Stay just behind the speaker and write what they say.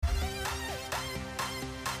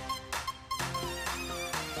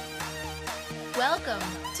Welcome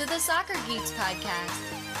to the Soccer Geeks podcast,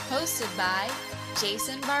 hosted by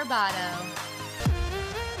Jason Barbato.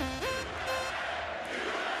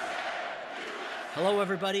 Hello,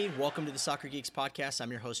 everybody. Welcome to the Soccer Geeks podcast. I'm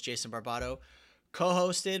your host, Jason Barbato,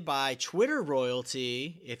 co-hosted by Twitter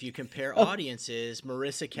royalty, if you compare audiences,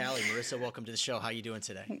 Marissa Callie. Marissa, welcome to the show. How you doing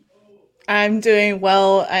today? I'm doing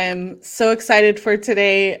well. I'm so excited for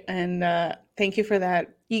today, and thank you for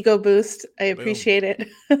that ego boost. I appreciate it.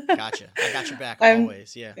 Gotcha. I got your back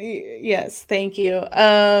always. Yeah. Yes, thank you.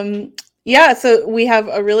 So we have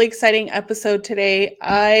a really exciting episode today.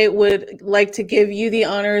 I would like to give you the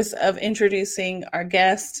honors of introducing our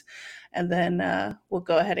guest, and then we'll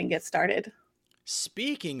go ahead and get started.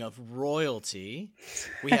 Speaking of royalty,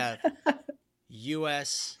 we have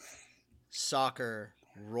U.S. soccer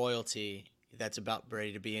royalty that's about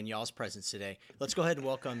ready to be in y'all's presence today. Let's go ahead and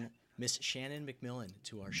welcome Miss Shannon MacMillan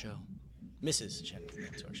to our show. Mrs. Shannon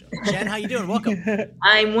to our show. Shannon, how you doing? Welcome.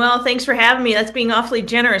 I'm well. Thanks for having me. That's being awfully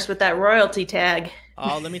generous with that royalty tag.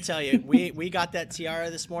 Oh, let me tell you, we got that tiara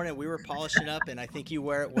this morning. We were polishing up, and I think you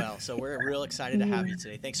wear it well. So we're real excited to have you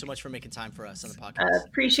today. Thanks so much for making time for us on the podcast.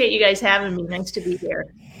 Appreciate you guys having me. Nice to be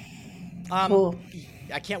here. Cool.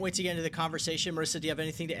 I can't wait to get into the conversation. Marissa, do you have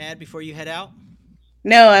anything to add before you head out?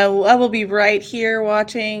 No, I will be right here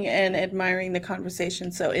watching and admiring the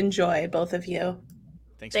conversation. So enjoy, both of you.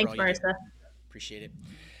 Thanks Marissa. Appreciate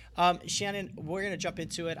it. Shannon, we're going to jump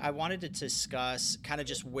into it. I wanted to discuss kind of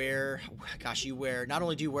just not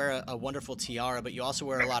only do you wear a wonderful tiara, but you also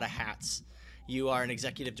wear a lot of hats. You are an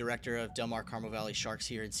executive director of Del Mar Carmel Valley Sharks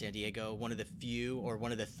here in San Diego, one of the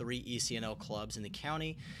three ECNL clubs in the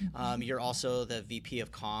county. You're also the VP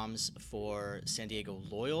of Comms for San Diego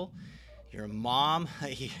Loyal. You're a mom.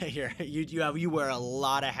 You wear a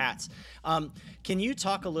lot of hats. Can you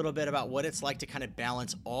talk a little bit about what it's like to kind of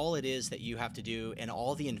balance all it is that you have to do and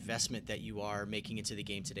all the investment that you are making into the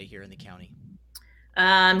game today here in the county?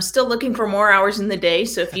 I'm still looking for more hours in the day,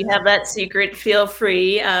 so if you have that secret, feel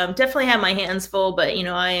free. Definitely have my hands full, but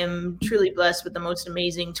I am truly blessed with the most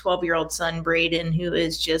amazing 12-year-old son, Braden, who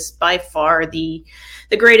is just by far the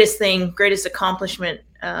greatest accomplishment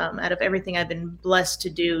out of everything I've been blessed to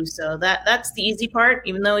do. So that's the easy part,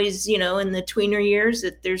 even though he's in the tweener years,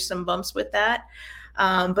 that there's some bumps with that.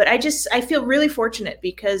 But I feel really fortunate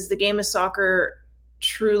because the game of soccer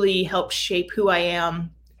truly helped shape who I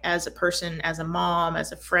am as a person, as a mom,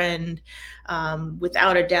 as a friend,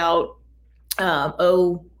 without a doubt,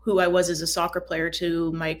 who I was as a soccer player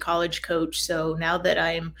to my college coach. So now that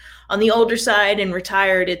I'm on the older side and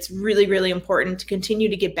retired, it's really, really important to continue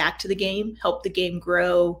to get back to the game, help the game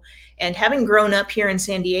grow. And having grown up here in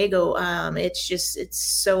San Diego, it's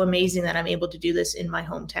so amazing that I'm able to do this in my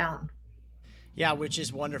hometown. Yeah, which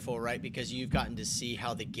is wonderful, right? Because you've gotten to see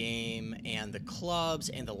how the game and the clubs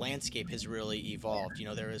and the landscape has really evolved.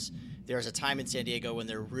 There was a time in San Diego when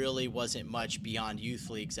there really wasn't much beyond youth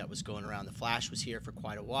leagues that was going around. The Flash was here for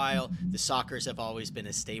quite a while. The Soccers have always been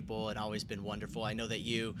a staple and always been wonderful. I know that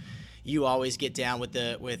you always get down with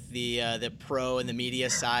the pro and the media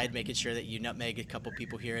side, making sure that you nutmeg a couple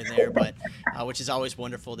people here and there, but which is always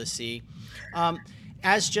wonderful to see.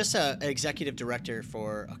 As just an executive director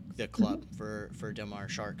for the club, for Del Mar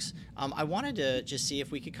Sharks, I wanted to just see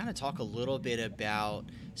if we could kind of talk a little bit about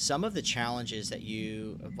some of the challenges that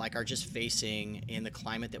you are just facing in the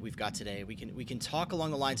climate that we've got today. We can talk along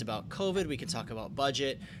the lines about COVID. We can talk about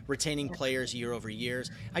budget, retaining players year over years.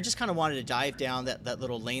 I just kind of wanted to dive down that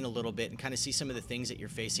little lane a little bit and kind of see some of the things that you're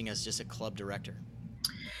facing as just a club director.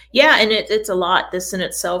 Yeah, and it's a lot. This in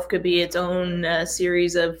itself could be its own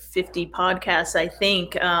series of 50 podcasts, I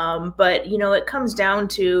think. But, it comes down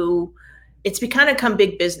to it's kind of become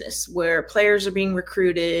big business where players are being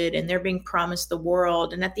recruited and they're being promised the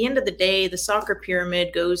world. And at the end of the day, the soccer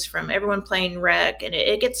pyramid goes from everyone playing rec and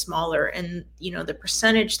it gets smaller. And, the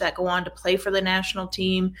percentage that go on to play for the national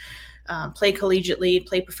team, play collegiately,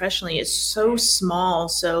 play professionally is so small.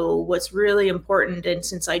 So what's really important, and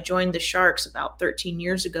since I joined the Sharks about 13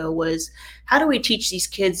 years ago, was how do we teach these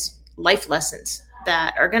kids life lessons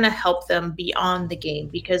that are going to help them beyond the game?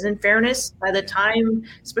 Because in fairness, by the time,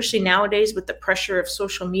 especially nowadays with the pressure of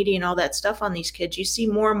social media and all that stuff on these kids, you see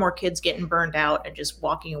more and more kids getting burned out and just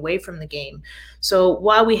walking away from the game. So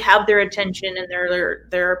while we have their attention and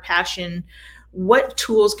their passion, what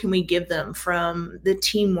tools can we give them, from the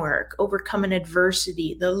teamwork, overcoming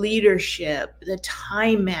adversity, the leadership, the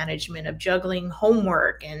time management of juggling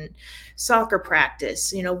homework and soccer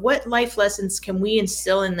practice? What life lessons can we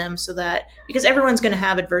instill in them so that, because everyone's going to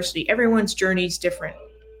have adversity, everyone's journey is different.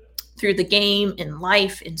 through the game, in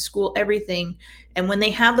life, in school, everything. And when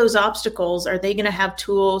they have those obstacles, are they going to have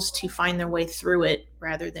tools to find their way through it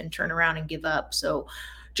rather than turn around and give up? So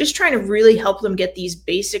just trying to really help them get these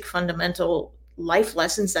basic fundamental life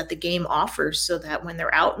lessons that the game offers so that when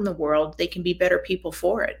they're out in the world, they can be better people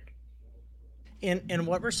for it. And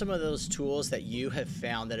what were some of those tools that you have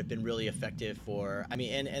found that have been really effective for, I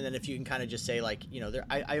mean, and then if you can kind of just say like,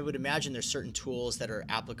 I would imagine there's certain tools that are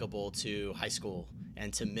applicable to high school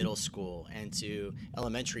and to middle school and to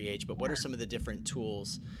elementary age, but what are some of the different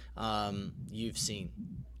tools you've seen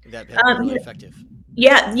that have been really effective?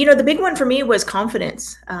 Yeah, the big one for me was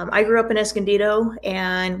confidence. I grew up in Escondido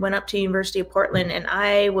and went up to University of Portland, and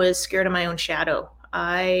I was scared of my own shadow.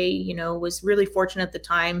 I, was really fortunate at the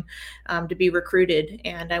time to be recruited,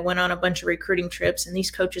 and I went on a bunch of recruiting trips, and these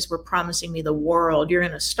coaches were promising me the world. You're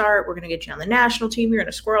going to start, we're going to get you on the national team, you're going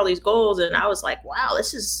to score all these goals. And I was like, wow,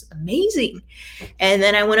 this is amazing. And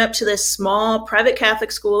then I went up to this small private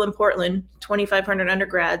Catholic school in Portland, 2,500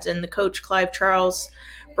 undergrads, and the coach, Clive Charles,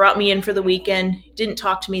 brought me in for the weekend, didn't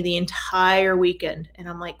talk to me the entire weekend. And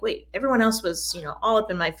I'm like, wait, everyone else was, all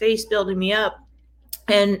up in my face, building me up.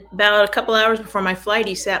 And about a couple hours before my flight,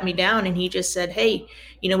 he sat me down and he just said, hey,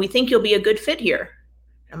 we think you'll be a good fit here.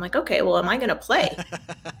 I'm like, okay, well, am I going to play?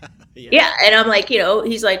 Yeah. And I'm like,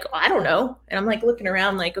 he's like, I don't know. And I'm like looking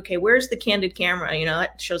around like, okay, where's the candid camera?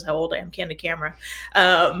 That shows how old I am, candid camera.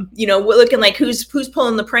 We're looking like who's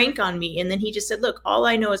pulling the prank on me. And then he just said, look, all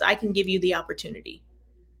I know is I can give you the opportunity.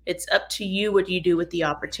 It's up to you what you do with the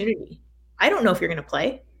opportunity. I don't know if you're going to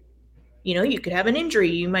play. You could have an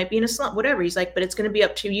injury. You might be in a slump, whatever. He's like, but it's going to be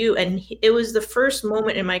up to you. And it was the first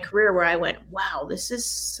moment in my career where I went, wow, this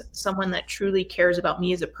is someone that truly cares about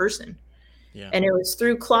me as a person. Yeah. And it was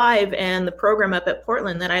through Clive and the program up at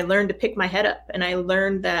Portland that I learned to pick my head up. And I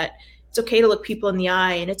learned that it's okay to look people in the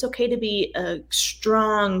eye, and it's okay to be a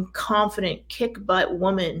strong, confident, kick butt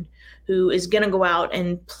woman who is going to go out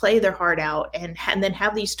and play their heart out and then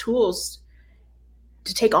have these tools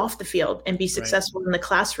to take off the field and be successful in the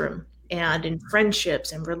classroom and in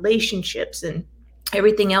friendships and relationships and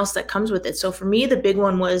everything else that comes with it. So for me, the big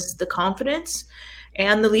one was the confidence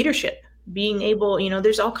and the leadership. Being able,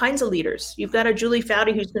 there's all kinds of leaders. You've got a Julie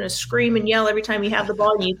Foudy who's going to scream and yell every time you have the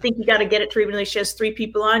ball, and you think you got to get it to her even though she has 3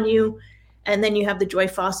 people on you. And then you have the Joy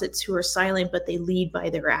Fawcett's who are silent, but they lead by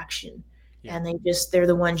their action. Yeah. And they're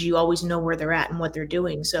the ones you always know where they're at and what they're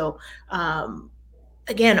doing. So,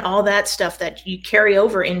 again, all that stuff that you carry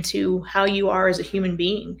over into how you are as a human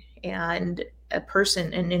being and a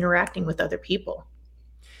person and interacting with other people.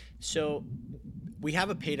 So we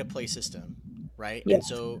have a pay to play system, right? Yeah. And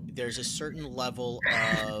so there's a certain level,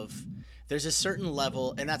 and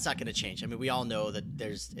that's not going to change. I mean, we all know that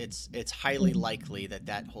it's highly likely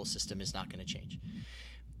that whole system is not going to change.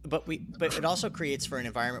 But it also creates for an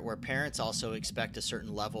environment where parents also expect a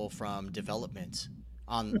certain level from development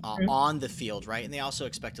on the field, right? And they also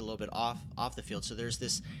expect a little bit off the field. So there's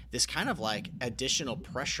this kind of like additional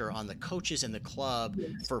pressure on the coaches in the club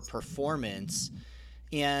for performance.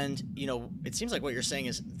 And it seems like what you're saying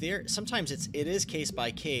is there sometimes it is case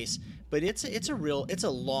by case, but it's a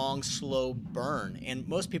long, slow burn, and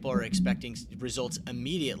most people are expecting results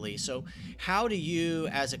immediately. So how do you,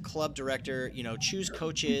 as a club director, choose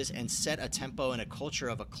coaches and set a tempo and a culture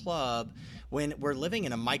of a club when we're living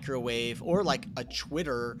in a microwave or like a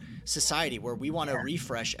Twitter society where we want to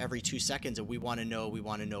refresh every 2 seconds and we want to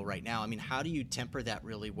know right now? I mean, how do you temper that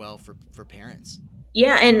really well for parents?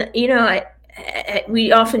 Yeah, and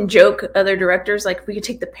we often joke, other directors, like if we could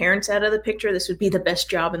take the parents out of the picture, this would be the best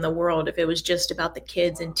job in the world if it was just about the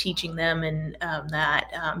kids and teaching them and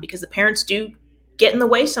because the parents do get in the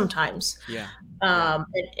way sometimes. Yeah. And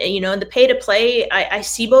the pay to play, I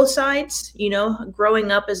see both sides.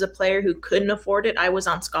 Growing up as a player who couldn't afford it, I was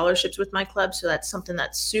on scholarships with my club, so that's something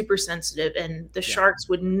that's super sensitive, and the Sharks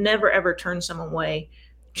would never ever turn someone away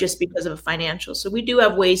just because of a financial. So we do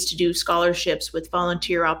have ways to do scholarships with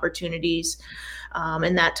volunteer opportunities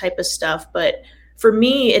and that type of stuff. But for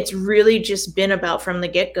me, it's really just been about from the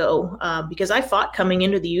get-go because I fought coming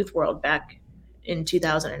into the youth world back in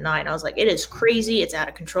 2009. I was like, it is crazy. It's out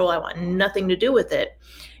of control. I want nothing to do with it.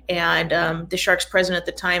 And the Sharks president at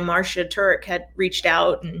the time, Marcia Turek, had reached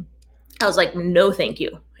out, and I was like, no, thank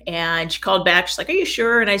you. And she called back. She's like, are you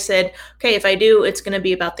sure? And I said, okay, if I do, it's going to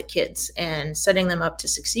be about the kids and setting them up to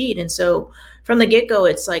succeed. And so from the get-go,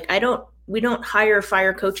 it's like, we don't hire or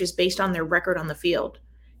fire coaches based on their record on the field.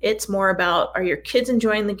 It's more about, are your kids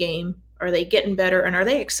enjoying the game? Are they getting better? And are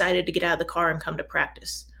they excited to get out of the car and come to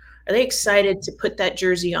practice? Are they excited to put that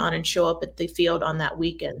jersey on and show up at the field on that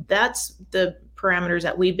weekend? That's the parameters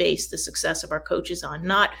that we base the success of our coaches on,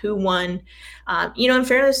 not who won. In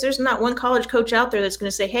fairness, there's not one college coach out there that's going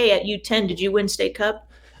to say, hey, at U10, did you win state cup?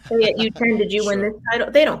 Hey, at U10, did you win this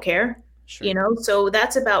title? They don't care. Sure. So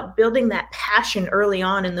that's about building that passion early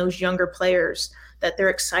on in those younger players, that they're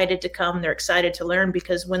excited to come, they're excited to learn,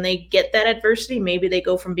 because when they get that adversity, maybe they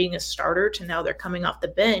go from being a starter to now they're coming off the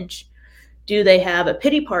bench. Do they have a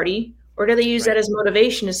pity party, or do they use that as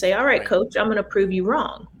motivation to say, all right, coach, I'm going to prove you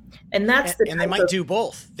wrong? And that's and they might do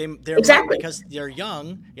both. They're exactly because they're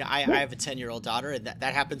young. Yeah, I have a 10-year-old daughter, and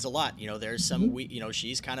that happens a lot. There's some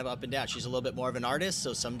she's kind of up and down. She's a little bit more of an artist,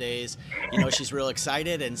 so some days she's real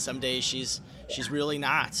excited, and some days she's really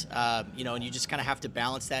not. And you just kind of have to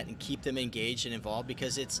balance that and keep them engaged and involved,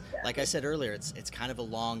 because it's, like I said earlier, it's kind of a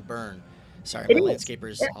long burn. Sorry, my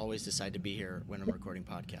landscapers always decide to be here when I'm recording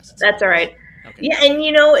podcasts. That's all right. Okay. Yeah, and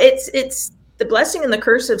it's the blessing and the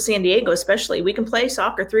curse of San Diego, especially. We can play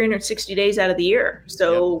soccer 360 days out of the year.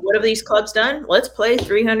 So what have these clubs done? Let's play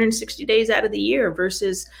 360 days out of the year,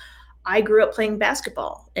 versus I grew up playing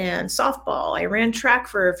basketball and softball. I ran track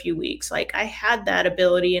for a few weeks. Like, I had that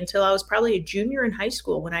ability until I was probably a junior in high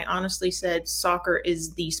school, when I honestly said soccer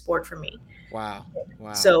is the sport for me. Wow.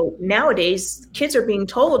 So nowadays, kids are being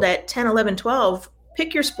told at 10, 11, 12,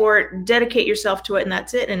 pick your sport, dedicate yourself to it, and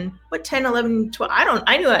that's it. And what 10, 11, 12,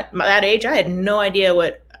 I knew at that age, I had no idea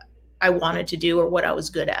what I wanted to do or what I was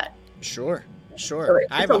good at. Sure. So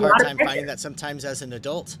I have a hard time finding that sometimes as an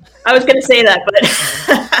adult. I was going to say that, but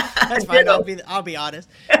that's fine. I'll be honest.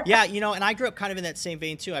 Yeah. And I grew up kind of in that same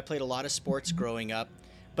vein too. I played a lot of sports growing up,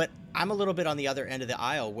 but I'm a little bit on the other end of the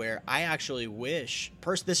aisle, where I actually wish,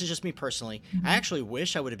 this is just me personally, I actually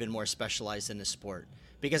wish I would have been more specialized in the sport,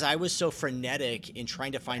 because I was so frenetic in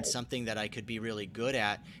trying to find something that I could be really good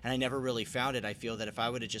at, and I never really found it. I feel that if I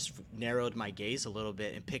would have just narrowed my gaze a little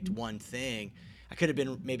bit and picked one thing, I could have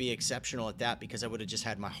been maybe exceptional at that, because I would have just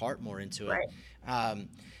had my heart more into it. Right.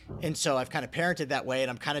 And so I've kind of parented that way, and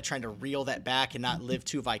I'm kind of trying to reel that back and not live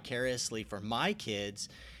too vicariously for my kids,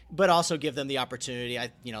 but also give them the opportunity.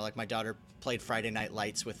 Like my daughter played Friday Night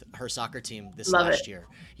Lights with her soccer team this last year.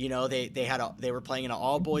 They were playing in an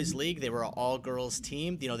all boys league. They were an all girls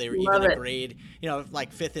team. They were even a grade,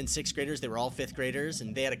 like 5th and 6th graders. They were all 5th graders,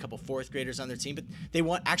 and they had a couple 4th graders on their team, but they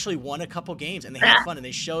actually won a couple games, and they had fun, and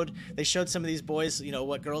they showed some of these boys,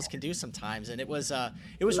 what girls can do sometimes. And it was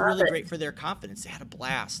really great for their confidence. They had a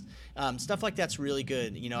blast. Stuff like that's really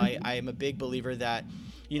good. I am a big believer that,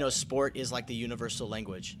 sport is like the universal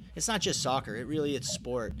language. It's not just soccer. It's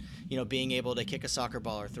sport. Being able to kick a soccer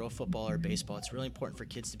ball or throw a football or a baseball, it's really important for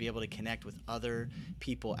kids to be able to connect with other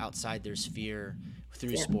people outside their sphere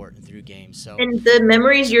through sport and through games. So, and the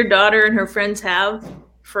memories your daughter and her friends have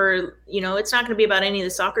for, it's not going to be about any of the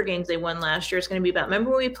soccer games they won last year. It's going to be about,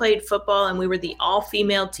 remember when we played football and we were the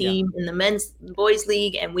all-female team in the boys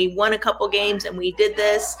league, and we won a couple games and we did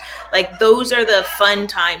this. Like, those are the fun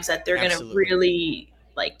times that they're going to really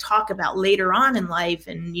talk about later on in life,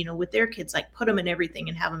 and with their kids, put them in everything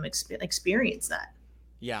and have them experience that.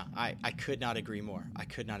 Yeah, I could not agree more.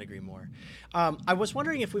 I was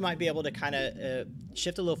wondering if we might be able to kind of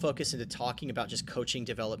shift a little focus into talking about just coaching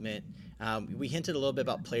development. We hinted a little bit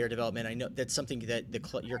about player development. I know that's something that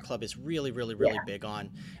your club is really, really, really big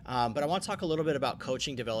on. But I want to talk a little bit about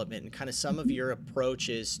coaching development and kind of some of your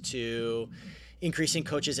approaches to increasing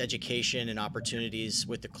coaches' education and opportunities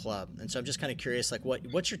with the club. And so I'm just kind of curious,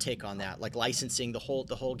 what's your take on that? Like licensing the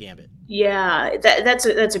whole gambit? Yeah, that's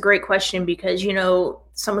a great question, because,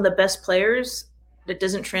 some of the best players, that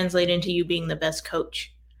doesn't translate into you being the best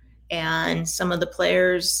coach. And some of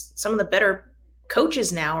the better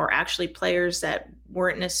coaches now are actually players that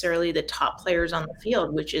weren't necessarily the top players on the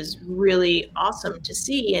field, which is really awesome to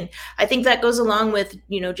see. And I think that goes along with,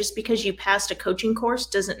 just because you passed a coaching course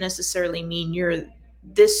doesn't necessarily mean you're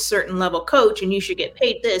this certain level coach and you should get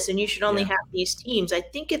paid this and you should only have these teams. I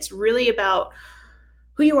think it's really about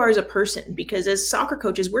who you are as a person, because as soccer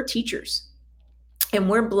coaches, we're teachers. And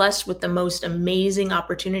we're blessed with the most amazing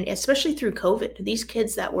opportunity, especially through COVID. These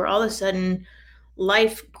kids that were all of a sudden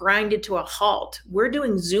life grinded to a halt. We're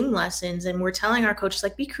doing Zoom lessons, and we're telling our coaches,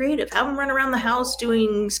 be creative, have them run around the house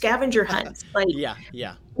doing scavenger hunts.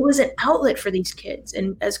 It was an outlet for these kids.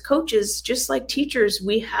 And as coaches, just like teachers,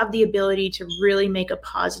 we have the ability to really make a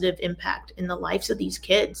positive impact in the lives of these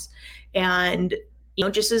kids. And,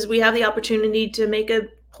 just as we have the opportunity to make a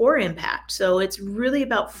poor impact. So it's really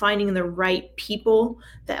about finding the right people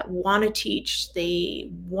that want to teach, they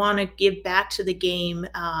want to give back to the game.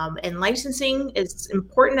 And licensing, is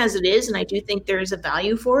important as it is, and I do think there is a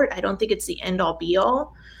value for it. I don't think it's the end all be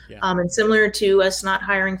all. And similar to us not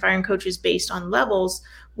firing coaches based on levels,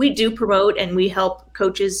 we do promote and we help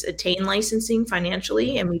coaches attain licensing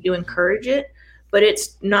financially, and we do encourage it. But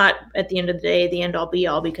it's not, at the end of the day, the end all be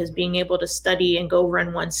all, because being able to study and go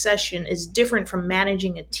run one session is different from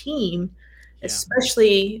managing a team,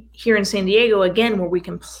 especially here in San Diego, again, where we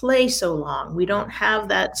can play so long. We don't have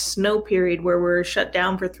that snow period where we're shut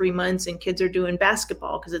down for 3 months and kids are doing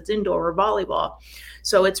basketball because it's indoor or volleyball.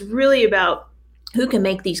 So it's really about who can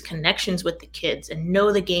make these connections with the kids and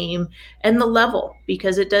know the game and the level,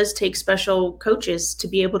 because it does take special coaches to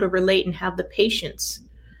be able to relate and have the patience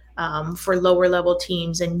for lower level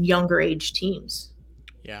teams and younger age teams.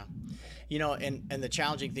 Yeah. And the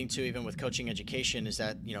challenging thing too, even with coaching education, is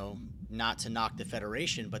that, not to knock the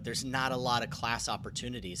federation, but there's not a lot of class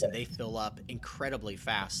opportunities, and they fill up incredibly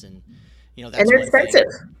fast. And, that's and they're expensive.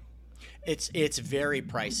 It's very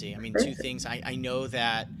pricey. I mean, two things. I know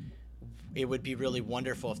that it would be really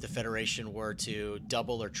wonderful if the federation were to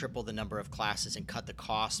double or triple the number of classes and cut the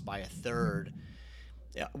cost by a third.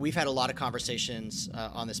 We've had a lot of conversations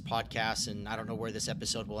on this podcast, and I don't know where this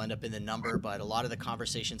episode will end up in the number, but a lot of the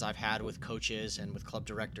conversations I've had with coaches and with club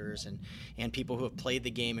directors and people who have played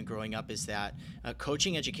the game and growing up is that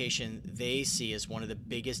coaching education they see as one of the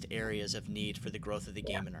biggest areas of need for the growth of the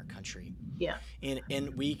game in our country. Yeah.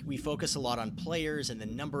 And we focus a lot on players and the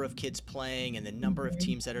number of kids playing and the number of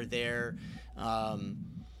teams that are there. And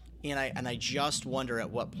I just wonder at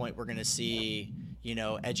what point we're going to see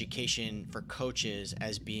education for coaches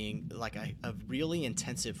as being like a really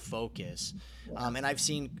intensive focus. And I've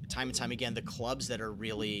seen time and time again, the clubs that are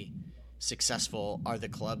really successful are the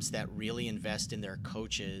clubs that really invest in their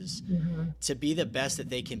coaches to be the best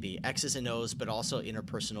that they can be, X's and O's, but also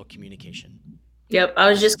interpersonal communication. Yep. I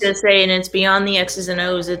was just going to say, and it's beyond the X's and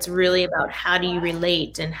O's. It's really about how do you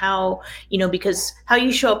relate and how, because how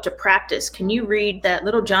you show up to practice. Can you read that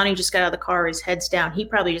little Johnny just got out of the car, his head's down. He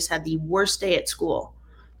probably just had the worst day at school.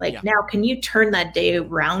 Now, can you turn that day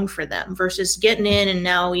around for them versus getting in and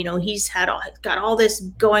now, he's got all this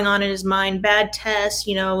going on in his mind, bad tests,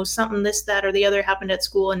 something, this, that, or the other happened at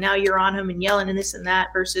school. And now you're on him and yelling and this and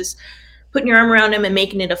that versus putting your arm around him and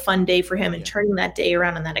making it a fun day for him and turning that day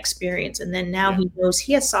around in that experience. And then now he knows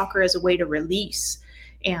he has soccer as a way to release.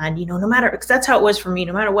 And, no matter, because that's how it was for me,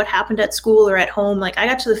 no matter what happened at school or at home, I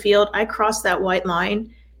got to the field, I crossed that white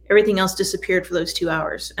line, everything else disappeared for those 2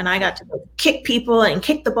 hours. And I got to kick people and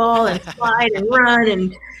kick the ball and slide and run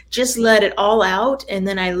and just let it all out. And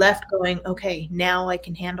then I left going, okay, now I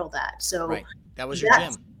can handle that. So that was your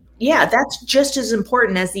gym. Yeah, that's just as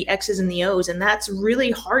important as the X's and the O's. And that's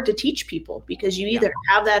really hard to teach people because you either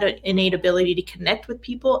have that innate ability to connect with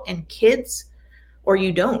people and kids or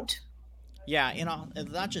you don't. Yeah,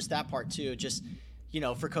 and not just that part too, just,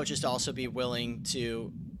 for coaches to also be willing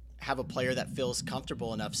to have a player that feels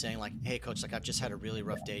comfortable enough saying hey coach, I've just had a really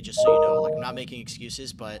rough day, just so you know, I'm not making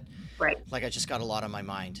excuses, but I just got a lot on my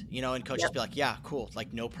mind, and coaches be like, yeah, cool,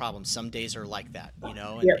 no problem. Some days are like that,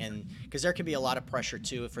 and because there can be a lot of pressure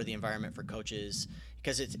too for the environment for coaches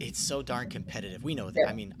because it's so darn competitive. We know that.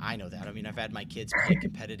 I mean, I know that. I mean, I've had my kids play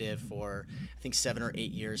competitive for I think 7 or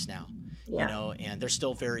 8 years now, and they're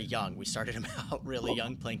still very young. We started them out really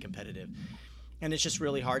young playing competitive. And it's just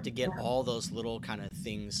really hard to get all those little kind of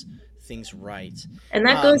things right. And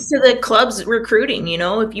that goes to the club's recruiting.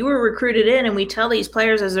 If you were recruited in, and we tell these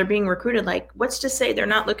players as they're being recruited, what's to say they're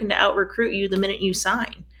not looking to out recruit you the minute you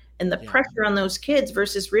sign? And the pressure on those kids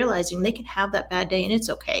versus realizing they can have that bad day and it's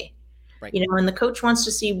okay. Right. And the coach wants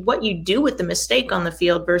to see what you do with the mistake on the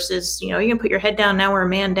field versus, you can put your head down now we're a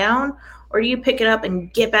man down, or do you pick it up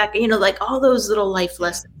and get back, all those little life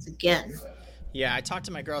lessons again. Yeah, I talk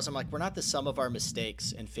to my girls. I'm like, we're not the sum of our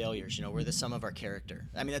mistakes and failures. We're the sum of our character.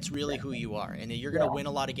 I mean, that's really who you are. And you're going to win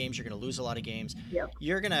a lot of games. You're going to lose a lot of games.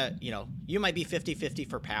 You're going to, you might be 50-50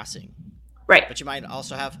 for passing. Right. But you might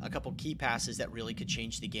also have a couple key passes that really could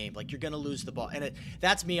change the game. You're going to lose the ball. And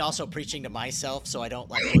that's me also preaching to myself so I don't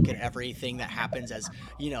look at everything that happens as,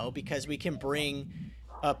 because we can bring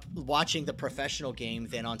up watching the professional game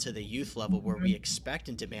then onto the youth level where we expect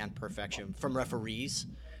and demand perfection from referees,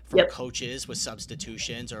 from coaches with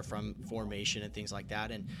substitutions or from formation and things like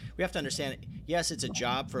that. And we have to understand, yes, it's a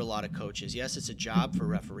job for a lot of coaches. Yes, it's a job for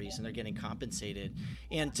referees and they're getting compensated.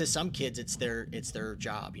 And to some kids, it's their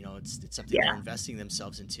job. It's something they're investing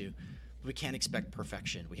themselves into. We can't expect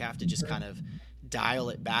perfection. We have to just kind of dial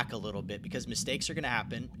it back a little bit because mistakes are going to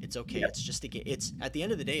happen. It's okay. It's just a game. It's at the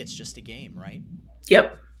end of the day, it's just a game, right?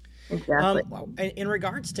 Yep. Exactly. In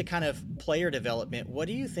regards to kind of player development, what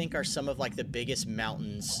do you think are some of the biggest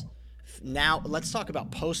mountains Now let's talk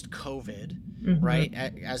about post-COVID, right?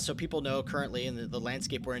 As so people know, currently in the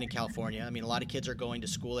landscape we're in California, I mean, a lot of kids are going to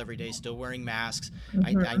school every day, still wearing masks.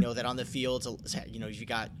 I know that on the fields, you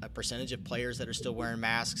got a percentage of players that are still wearing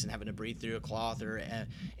masks and having to breathe through a cloth or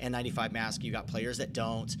N95 mask. You got players that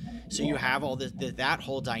don't. So you have all that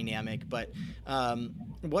whole dynamic. But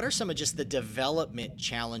what are some of just the development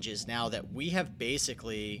challenges now that we have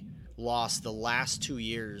basically lost the last 2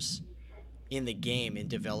 years in the game in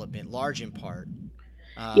development, large in part?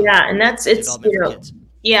 And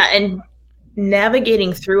yeah, and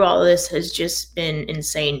navigating through all this has just been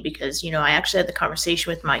insane because, I actually had the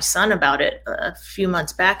conversation with my son about it a few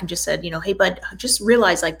months back and just said, hey, bud, just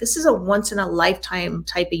realize like this is a once in a lifetime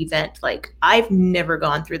type event. Like I've never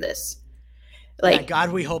gone through this. Like,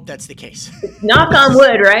 God, we hope that's the case. Knock on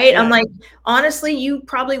wood, right? Yeah. I'm like, honestly, you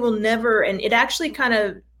probably will never. And it actually kind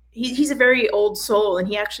of, he's a very old soul, and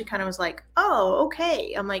he actually kind of was like, oh,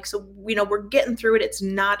 okay. I'm like, so, we're getting through it. It's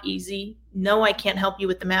not easy. No, I can't help you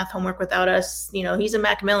with the math homework without us. He's a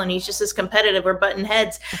MacMillan. He's just as competitive. We're butting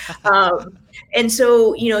heads. And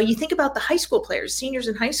so, you think about the high school players, seniors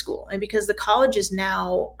in high school, and because the colleges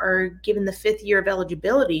now are given the 5th year of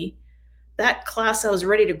eligibility, that class that was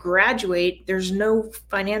ready to graduate, there's no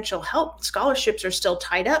financial help. Scholarships are still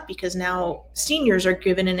tied up because now seniors are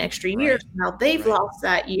given an extra year. Right. Now they've lost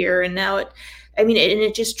that year. And now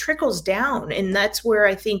it just trickles down. And that's where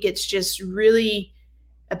I think it's just really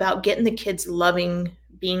about getting the kids loving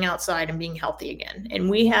being outside and being healthy again. And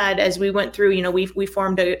we had, as we went through, we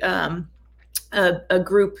formed a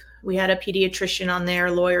group. We had a pediatrician on there,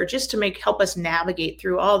 a lawyer, just to help us navigate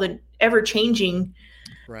through all the ever-changing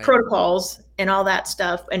protocols and all that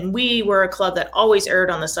stuff. And we were a club that always erred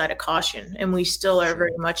on the side of caution, and we still are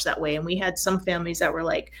very much that way. And we had some families that were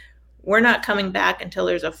like, we're not coming back until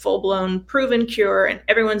there's a full-blown proven cure and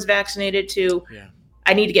everyone's vaccinated to,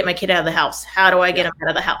 I need to get my kid out of the house. How do I get him out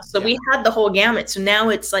of the house? So we had the whole gamut. So now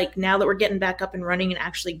it's like, now that we're getting back up and running and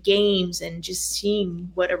actually games and just seeing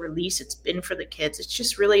what a release it's been for the kids, it's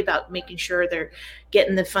just really about making sure they're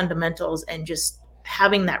getting the fundamentals and just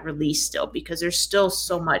having that release still, because there's still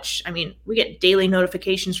so much. I mean, we get daily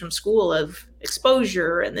notifications from school of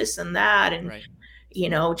exposure and this and that. And,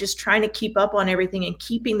 just trying to keep up on everything and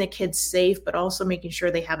keeping the kids safe, but also making sure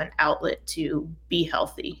they have an outlet to be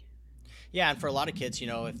healthy. Yeah, and for a lot of kids,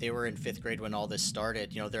 if they were in 5th grade when all this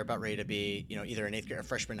started, they're about ready to be, either an 8th grade or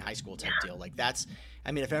freshman in high school type deal. Like that's,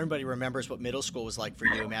 if everybody remembers what middle school was like for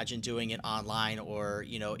you, imagine doing it online or,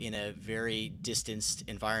 in a very distanced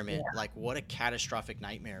environment. Like what a catastrophic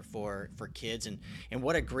nightmare for kids, and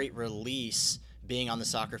what a great release being on the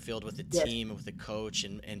soccer field with a team and with a coach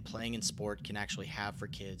and playing in sport can actually have for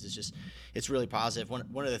kids. It's really positive.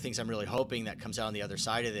 One of the things I'm really hoping that comes out on the other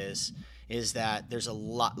side of this is that there's a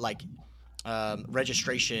lot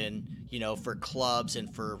registration, for clubs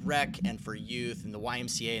and for rec and for youth and the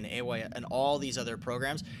YMCA and AY and all these other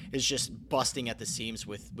programs is just busting at the seams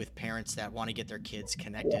with parents that want to get their kids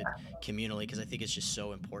connected communally, because I think it's just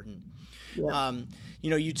so important.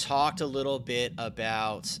 You talked a little bit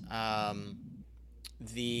about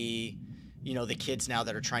the kids now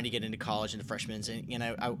that are trying to get into college and the freshmen. And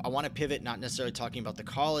I want to pivot, not necessarily talking about the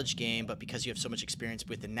college game, but because you have so much experience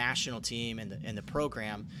with the national team and the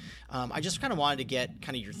program, I just kind of wanted to get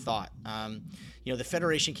kind of your thought. The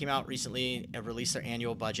Federation came out recently and released their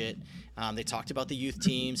annual budget. They talked about the youth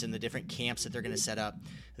teams and the different camps that they're going to set up.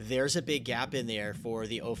 There's a big gap in there for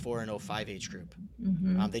the 04 and 05 age group.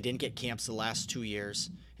 They didn't get camps the last 2 years.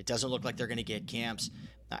 It doesn't look like they're going to get camps.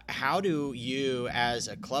 How do you, as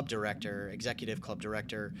a club director, executive club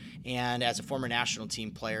director, and as a former national team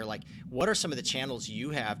player, what are some of the channels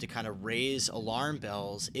you have to kind of raise alarm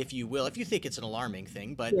bells, if you will, if you think it's an alarming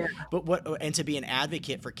thing, but what, and to be an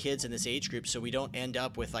advocate for kids in this age group, so we don't end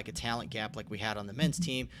up with a talent gap like we had on the men's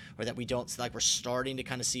team, or that we don't, we're starting to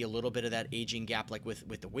kind of see a little bit of that aging gap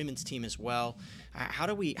with the women's team as well. How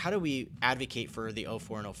do we advocate for the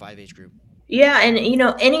 04 and 05 age group? Yeah. And,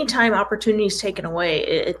 anytime opportunity is taken away,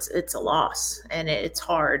 it's a loss, and it's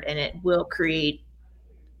hard, and it will create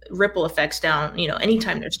ripple effects down,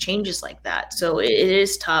 anytime there's changes like that. So it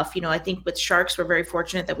is tough. I think with Sharks, we're very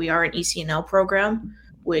fortunate that we are an ECNL program,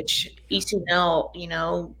 which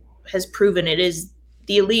ECNL, has proven it is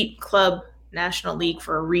the elite club national league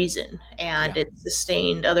for a reason. And it's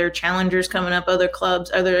sustained other challengers coming up, other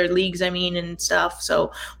clubs, other leagues, and stuff.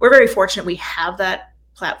 So we're very fortunate we have that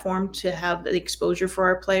platform to have the exposure for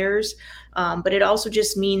our players. But it also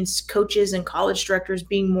just means coaches and college directors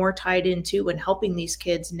being more tied into and helping these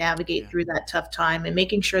kids navigate through that tough time and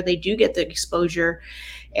making sure they do get the exposure.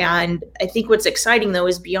 And I think what's exciting, though,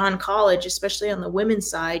 is beyond college, especially on the women's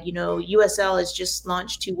side, USL has just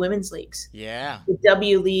launched 2 women's leagues. Yeah. The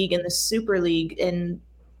W League and the Super League. And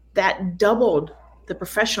that doubled the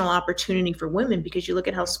professional opportunity for women, because you look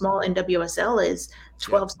at how small NWSL is,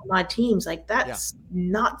 12 some odd teams. Like, that's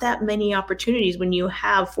not that many opportunities when you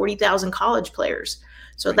have 40,000 college players.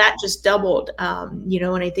 So that just doubled,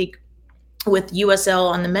 and I think with USL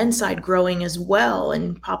on the men's side growing as well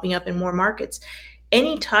and popping up in more markets,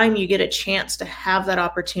 anytime you get a chance to have that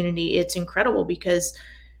opportunity, it's incredible, because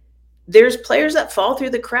there's players that fall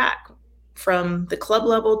through the crack from the club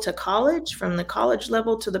level to college, from the college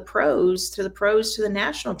level to the pros, to the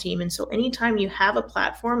national team. And so anytime you have a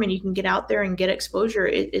platform and you can get out there and get exposure,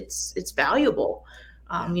 it's valuable.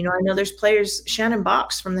 I know there's players, Shannon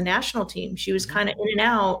from the national team. She was kind of in and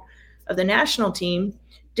out of the national team,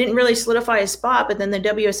 didn't really solidify a spot, but then the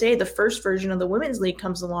WSA, the first version of the women's league,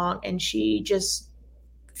 comes along and she just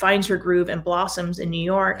finds her groove and blossoms in New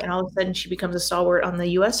York. And all of a sudden she becomes a stalwart on the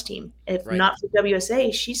US team. If not for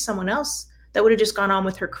WSA, she's someone else that would have just gone on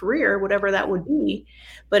with her career, whatever that would be.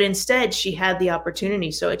 But instead she had the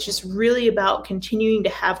opportunity. So it's just really about continuing to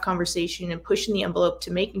have conversation and pushing the envelope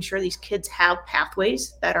to making sure these kids have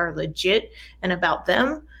pathways that are legit and about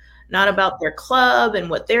them, not about their club and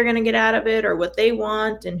what they're going to get out of it or what they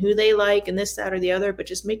want and who they like and this, that, or the other, but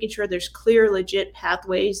just making sure there's clear, legit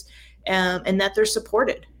pathways and that they're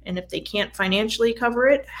supported. And if they can't financially cover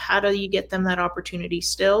it, how do you get them that opportunity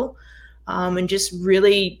still? And just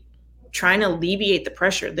really trying to alleviate the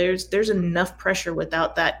pressure. There's enough pressure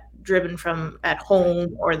without that driven from at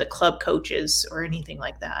home or the club coaches or anything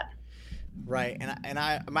like that. Right. And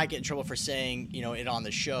I might get in trouble for saying, it on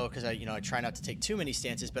the show, because I try not to take too many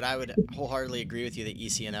stances, but I would wholeheartedly agree with you that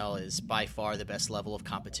ECNL is by far the best level of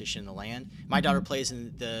competition in the land. My daughter plays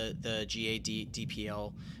in the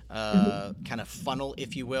DPL kind of funnel,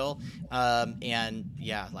 if you will.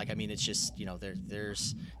 It's just,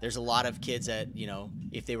 there's a lot of kids that,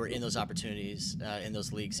 if they were in those opportunities in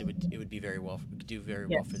those leagues, it would do very well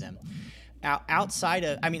for them. Outside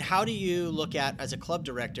of, how do you look at, as a club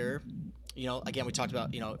director, again, we talked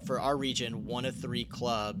about, for our region, 1 of 3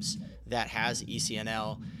 clubs that has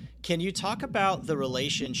ECNL. Can you talk about the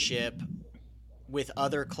relationship with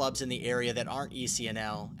other clubs in the area that aren't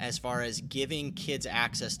ECNL as far as giving kids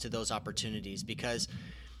access to those opportunities? Because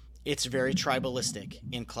it's very tribalistic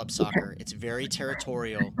in club soccer. It's very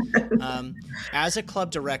territorial. As a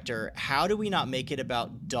club director, how do we not make it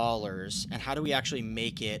about dollars, and how do we actually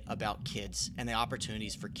make it about kids and the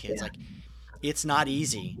opportunities for kids? Like, it's not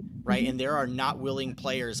easy, right? And there are not willing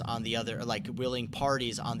players on the other, willing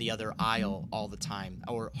parties on the other aisle all the time,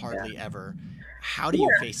 or hardly ever. How do you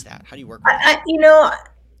face that? How do you work with that?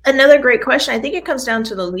 Another great question. I think it comes down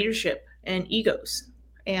to the leadership and egos.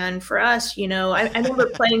 And for us, I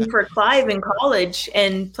remember playing for Clive in college,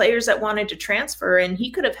 and players that wanted to transfer, and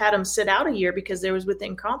he could have had them sit out a year because there was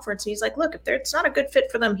within conference. He's like, look, if it's not a good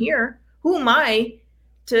fit for them here, who am I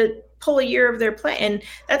to pull a year of their play? And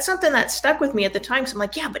that's something that stuck with me at the time. So I'm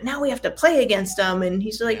like, yeah, but now we have to play against them. And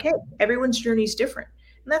he's like, hey, everyone's journey is different.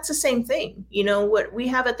 And that's the same thing. What we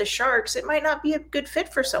have at the Sharks, it might not be a good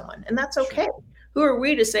fit for someone, and that's okay. Sure. Who are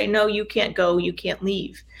we to say, no, you can't go, you can't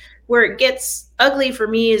leave? Where it gets ugly for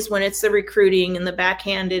me is when it's the recruiting and the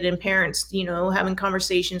backhanded, and parents, having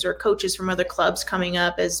conversations, or coaches from other clubs coming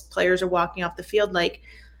up as players are walking off the field. Like,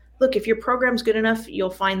 look, if your program's good enough,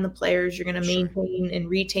 you'll find the players. You're going to maintain and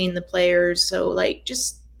retain the players. So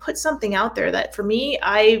just put something out there. That for me,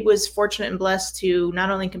 I was fortunate and blessed to not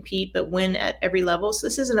only compete, but win at every level. So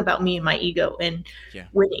this isn't about me and my ego and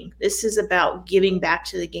winning. This is about giving back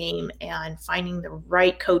to the game and finding the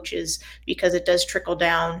right coaches, because it does trickle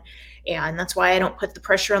down. And that's why I don't put the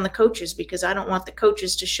pressure on the coaches, because I don't want the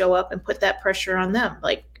coaches to show up and put that pressure on them.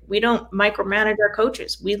 We don't micromanage our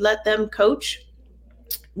coaches. We let them coach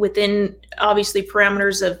within, obviously,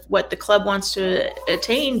 parameters of what the club wants to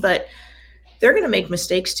attain, but they're going to make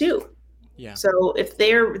mistakes too. Yeah. So if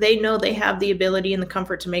they know they have the ability and the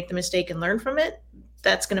comfort to make the mistake and learn from it,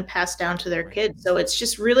 that's going to pass down to their kids. So it's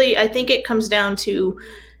just really, I think it comes down to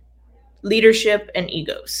leadership and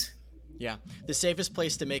egos. Yeah. The safest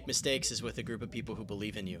place to make mistakes is with a group of people who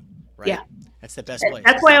believe in you, right? Yeah. That's the best place.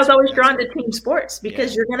 That's why I was always drawn to team sports,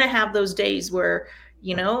 because you're going to have those days where,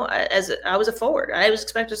 as I was a forward, I was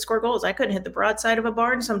expected to score goals. I couldn't hit the broadside of a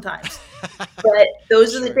barn sometimes. But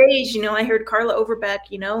those are the days, I heard Carla Overbeck,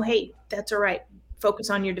 hey, that's all right. Focus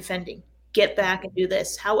on your defending. get back and do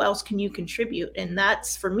this. How else can you contribute? And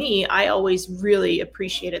that's, for me, I always really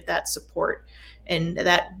appreciated that support and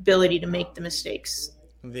that ability to make the mistakes.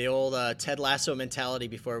 The old Ted Lasso mentality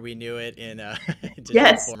before we knew it in digital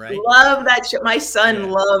yes, form, right? Love that show. My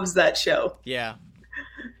son loves that show. Yeah.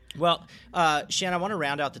 Well, Shannon, I want to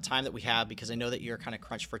round out the time that we have because I know that you're kind of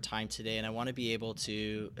crunched for time today, and I want to be able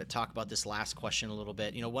to talk about this last question a little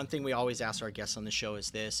bit. One thing we always ask our guests on the show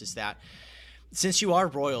is that since you are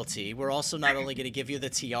royalty, we're also not only going to give you the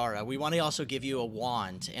tiara, we want to also give you a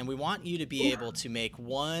wand, and we want you to be able to make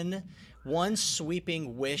one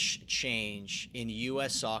sweeping wish change in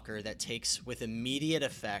U.S. soccer that takes with immediate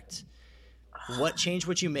effect. What change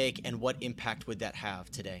would you make, and what impact would that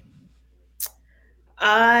have today?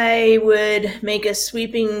 I would make a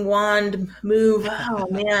sweeping wand move. Oh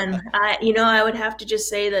man, I would have to just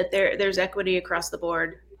say that there's equity across the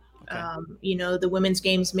board. Okay. The women's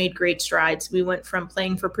games made great strides. We went from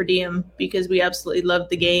playing for per diem because we absolutely loved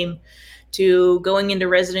the game to going into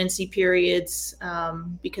residency periods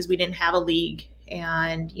because we didn't have a league.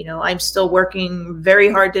 And, I'm still working very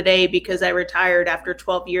hard today because I retired after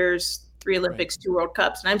 12 years, 3 Olympics, 2 World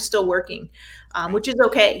Cups, and I'm still working, which is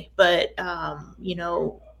okay. But,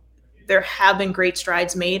 there have been great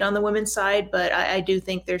strides made on the women's side, but I do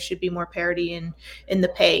think there should be more parity in the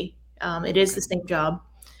pay. It is the same job.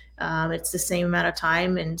 It's the same amount of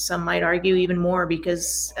time, and some might argue even more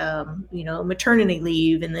because, maternity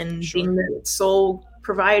leave and then being the sole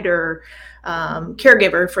provider,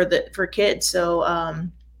 caregiver for kids. So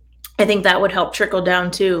I think that would help trickle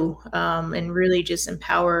down too, and really just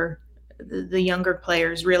empower the younger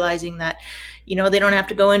players, realizing that, they don't have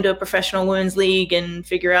to go into a professional women's league and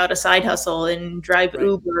figure out a side hustle and drive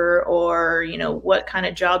Uber or, what kind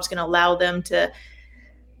of job's going to allow them to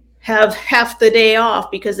have half the day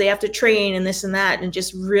off because they have to train and this and that, and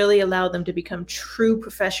just really allow them to become true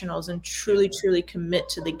professionals and truly commit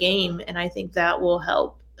to the game. And I think that will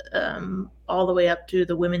help all the way up to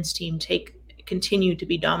the women's team continue to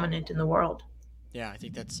be dominant in the world. Yeah, I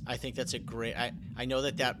think that's a great. I know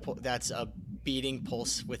that's a beating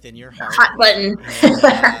pulse within your heart. Hot button.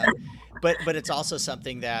 And, but it's also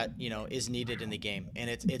something that is needed in the game, and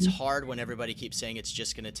it's hard when everybody keeps saying it's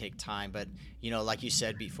just going to take time. But like you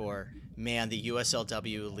said before, man, the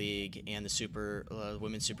USLW League and the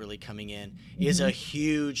Women's Super League coming in is a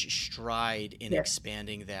huge stride in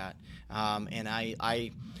expanding that. And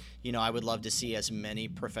I would love to see as many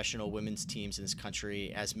professional women's teams in this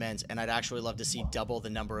country as men's, and I'd actually love to see double the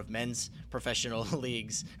number of men's professional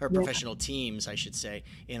leagues or professional teams, I should say,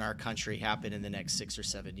 in our country happen in the next 6 or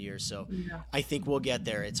 7 years. So I think we'll get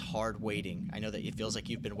there. It's hard waiting. I know that it feels like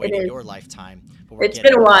you've been waiting your lifetime. But it's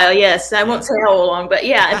been a while, yes. I won't say how long, but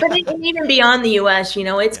but even beyond the U.S.,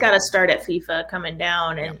 it's got to start at FIFA coming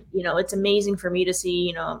down, and it's amazing for me to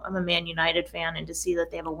see. I'm a Man United fan, and to see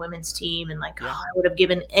that they have a women's team, and I would have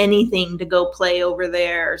given anything to go play over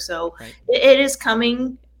there. So it is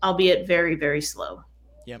coming, albeit very, very slow.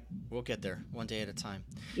 Yep, we'll get there one day at a time.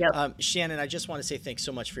 Yep. Shannon, I just want to say thanks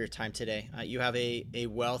so much for your time today. You have a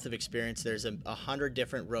wealth of experience. There's 100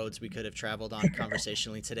 different roads we could have traveled on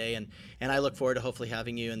conversationally today, and I look forward to hopefully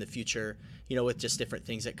having you in the future, with just different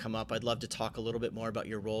things that come up. I'd love to talk a little bit more about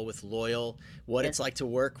your role with Loyal, what it's like to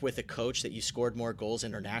work with a coach that you scored more goals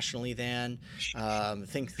internationally than. Don't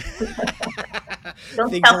things tell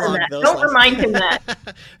him that. Don't remind him that.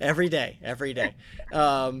 Every day.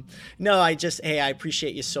 No, I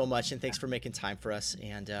appreciate you so much, and thanks for making time for us.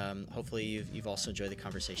 And hopefully you've also enjoyed the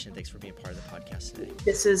conversation. Thanks for being part of the podcast today.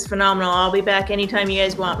 This is phenomenal. I'll be back anytime you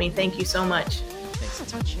guys want me. Thank you so much.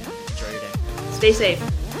 Thanks so much. Enjoy your day. Stay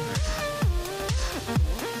safe.